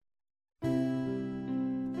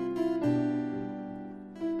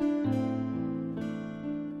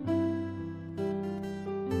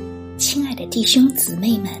的弟兄姊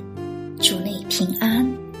妹们，主内平安。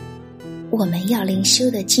我们要灵修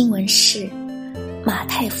的经文是马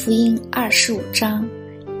太福音25章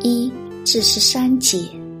1至13节，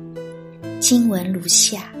经文如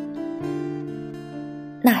下：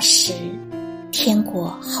那时，天国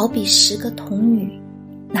好比10个童女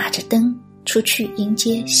拿着灯出去迎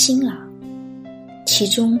接新郎，其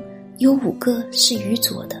中有5个是愚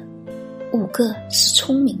拙的，5个是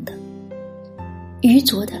聪明的。愚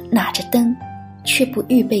拙的拿着灯，却不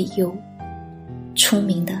预备油；聪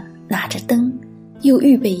明的拿着灯，又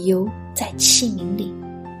预备油在器皿里。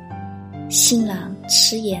新郎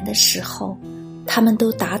迟延的时候，他们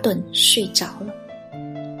都打盹睡着了。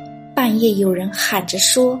半夜有人喊着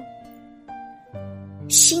说：“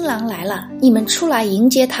新郎来了，你们出来迎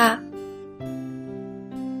接他。”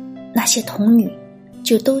那些童女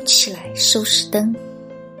就都起来收拾灯。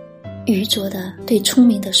愚拙的对聪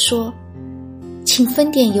明的说：“请分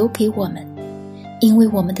点油给我们，因为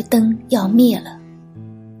我们的灯要灭了。”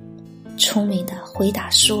聪明的回答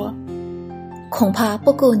说：“恐怕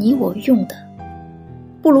不够你我用的，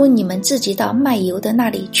不如你们自己到卖油的那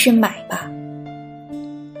里去买吧。”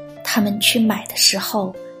他们去买的时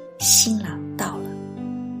候，新郎到了，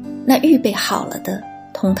那预备好了的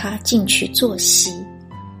同他进去坐席，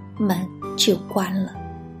门就关了。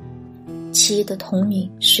其余的童女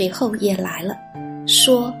随后也来了，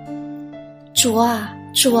说：“主啊，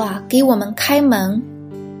主啊，给我们开门。”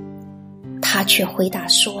他却回答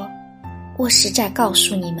说：“我实在告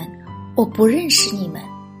诉你们，我不认识你们。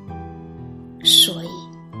所以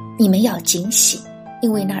你们要警醒，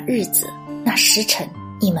因为那日子那时辰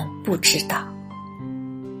你们不知道。”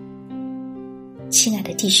亲爱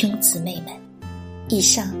的弟兄姊妹们，以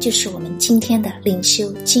上就是我们今天的灵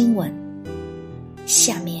修经文。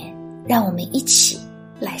下面让我们一起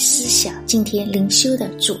来思想今天灵修的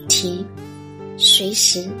主题：随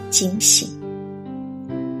时警醒。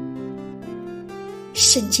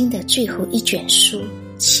圣经的最后一卷书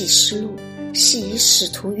启示录是以使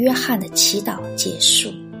徒约翰的祈祷结束。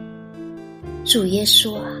主耶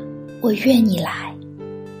稣啊，我愿你来，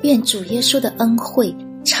愿主耶稣的恩惠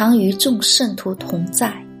常与众圣徒同在。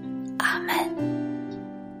阿们。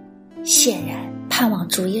显然盼望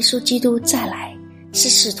主耶稣基督再来是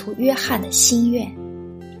使徒约翰的心愿，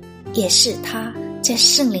也是他在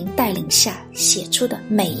圣灵带领下写出的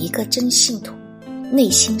每一个真信徒内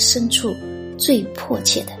心深处最迫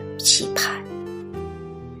切的期盼。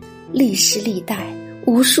历史历代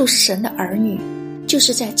无数神的儿女就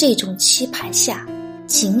是在这种期盼下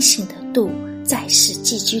警醒地度在世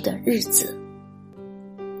寄居的日子。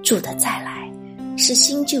主的再来是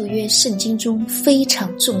新旧约圣经中非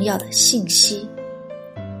常重要的信息。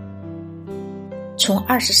从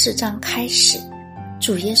24章开始，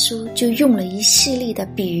主耶稣就用了一系列的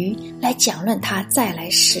比喻来讲论他再来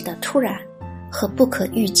时的突然和不可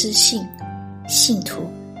预知性，信徒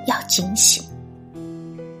要警醒。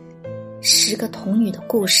10个童女的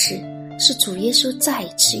故事是主耶稣再一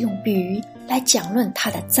次用比喻来讲论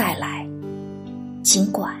他的再来，尽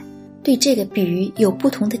管对这个比喻有不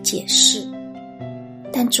同的解释，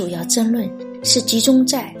但主要争论是集中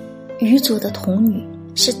在愚拙的童女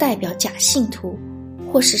是代表假信徒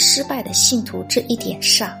或是失败的信徒这一点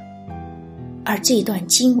上。而这一段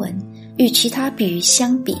经文与其他比喻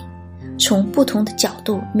相比，从不同的角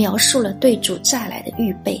度描述了对主再来的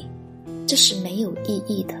预备，这是没有意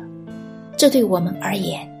义的，这对我们而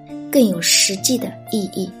言更有实际的意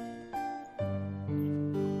义。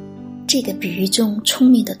这个比喻中聪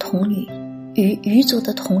明的童女与愚拙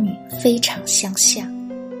的童女非常相像，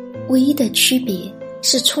唯一的区别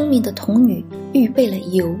是聪明的童女预备了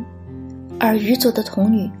油，而愚拙的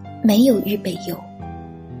童女没有预备油。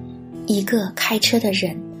一个开车的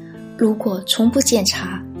人如果从不检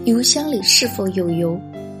查油箱里是否有油，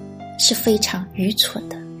是非常愚蠢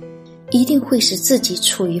的，一定会使自己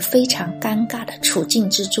处于非常尴尬的处境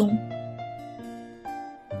之中。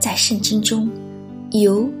在圣经中，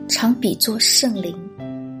油常比作圣灵，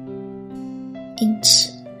因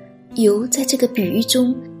此油在这个比喻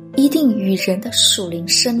中一定与人的属灵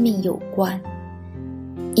生命有关。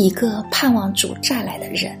一个盼望主再来的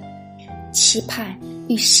人，期盼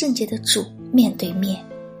与圣洁的主面对面，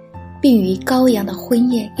并与羔羊的婚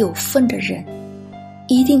宴有份的人，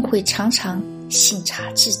一定会常常省察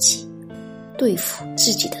自己，对付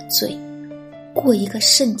自己的罪，过一个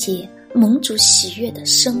圣洁蒙主喜悦的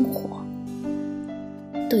生活。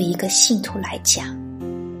对一个信徒来讲，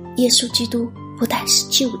耶稣基督不但是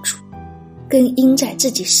救主，更应在自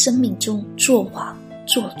己生命中做王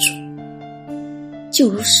做主。就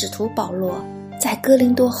如使徒保罗在哥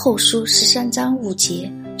林多后书13章5节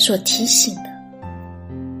所提醒的：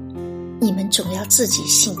你们总要自己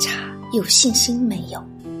省察有信心没有？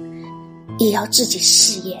也要自己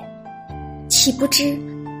试验。岂不知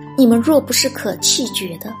你们若不是可弃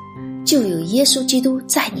绝的，就有耶稣基督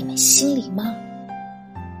在你们心里吗？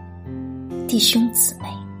弟兄姊妹，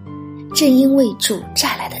正因为主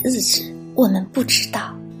再来的日子我们不知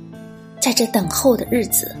道，在这等候的日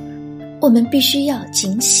子，我们必须要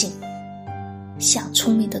警醒，像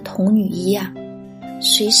聪明的童女一样，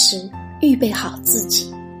随时预备好自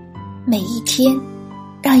己，每一天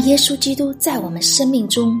让耶稣基督在我们生命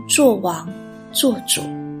中做王做主。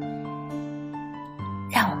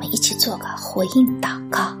让我们一起做个回应祷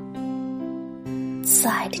告。慈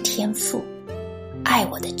爱的天父，爱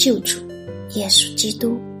我的救主耶稣基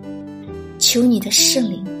督，求你的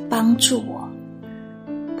圣灵帮助我，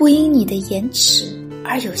不因你的言辞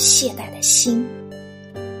而有懈怠的心，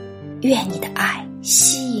愿你的爱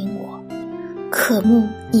吸引我，渴慕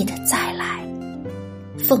你的再来。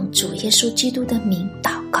奉主耶稣基督的名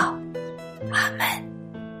祷